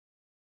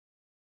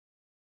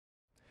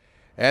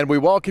And we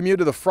welcome you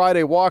to the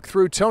Friday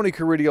walkthrough. Tony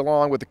Caridi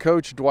along with the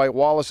coach, Dwight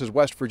Wallace, as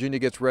West Virginia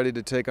gets ready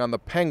to take on the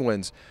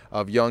Penguins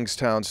of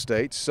Youngstown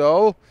State.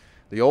 So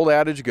the old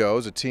adage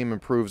goes, a team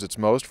improves its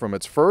most from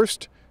its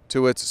first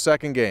to its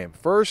second game.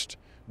 First,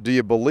 do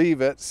you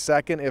believe it?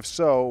 Second, if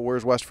so,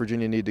 where's West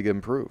Virginia need to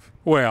improve?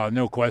 Well,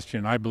 no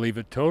question. I believe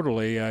it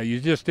totally.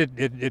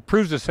 It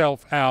proves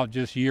itself out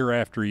just year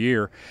after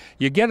year.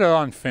 You get it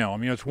on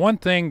film. You know, it's one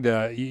thing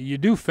you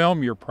do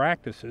film your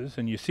practices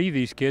and you see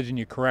these kids and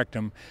you correct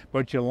them,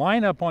 but you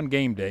line up on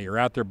game day. You're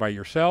out there by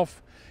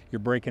yourself. You're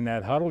breaking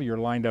that huddle. You're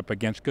lined up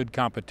against good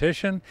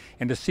competition.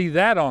 And to see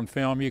that on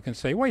film, you can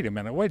say, wait a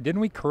minute,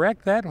 didn't we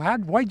correct that?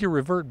 Why'd you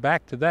revert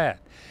back to that?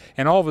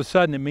 And all of a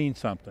sudden it means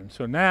something.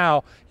 So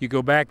now you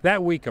go back,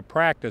 that week of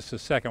practice, the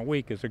second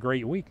week is a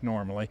great week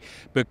normally,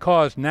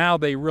 because now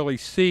they really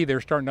see,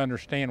 they're starting to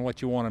understand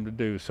what you want them to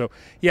do. So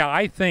yeah,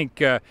 I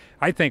think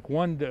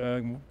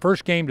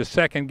first game to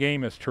second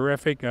game is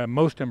terrific.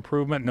 Most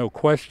improvement, no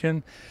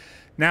question.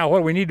 Now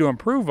what we need to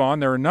improve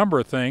on, there are a number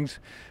of things.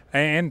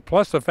 And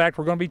plus the fact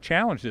we're going to be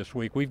challenged this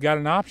week. We've got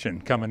an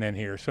option coming in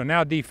here. So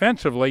now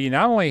defensively, you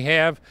not only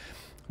have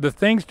the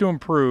things to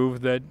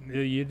improve, the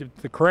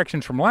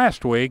corrections from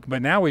last week,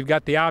 but now we've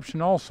got the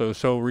option also.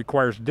 So it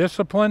requires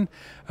discipline,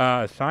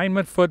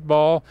 assignment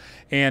football,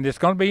 and it's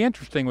going to be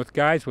interesting with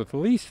guys with at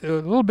least a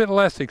little bit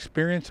less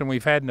experience than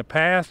we've had in the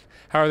past.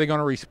 How are they going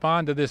to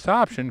respond to this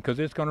option? Because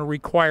it's going to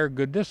require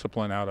good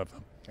discipline out of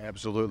them.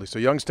 Absolutely. So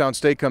Youngstown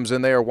State comes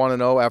in there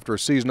 1-0 after a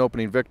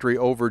season-opening victory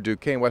over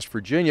Duquesne. West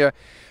Virginia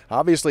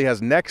obviously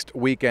has next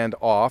weekend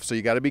off, so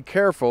you got to be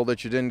careful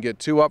that you didn't get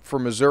too up for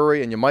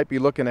Missouri, and you might be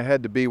looking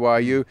ahead to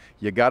BYU.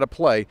 You got to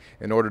play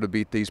in order to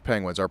beat these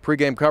Penguins. Our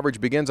pregame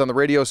coverage begins on the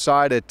radio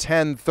side at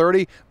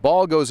 10:30.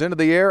 Ball goes into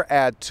the air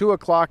at 2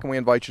 o'clock, and we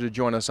invite you to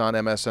join us on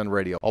MSN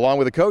Radio. Along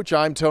with the coach,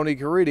 I'm Tony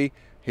Caridi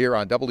here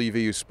on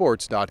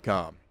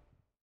WVUSports.com.